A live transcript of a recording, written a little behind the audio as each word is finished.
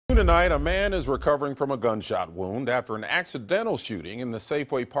Tonight, a man is recovering from a gunshot wound after an accidental shooting in the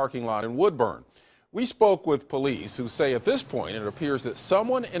Safeway parking lot in Woodburn. We spoke with police who say at this point it appears that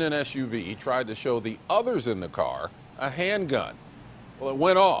someone in an SUV tried to show the others in the car a handgun. Well, it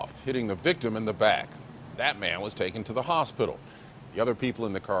went off, hitting the victim in the back. That man was taken to the hospital. The other people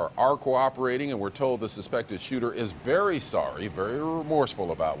in the car are cooperating, and we're told the suspected shooter is very sorry, very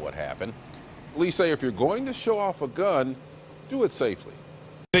remorseful about what happened. Police say if you're going to show off a gun, do it safely.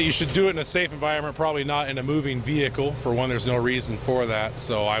 That you should do it in a safe environment, probably not in a moving vehicle. For one, there's no reason for that.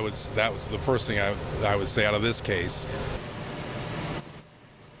 So that was the first thing I would say out of this case.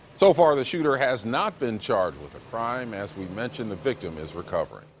 So far, the shooter has not been charged with a crime. As we mentioned, the victim is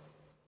recovering.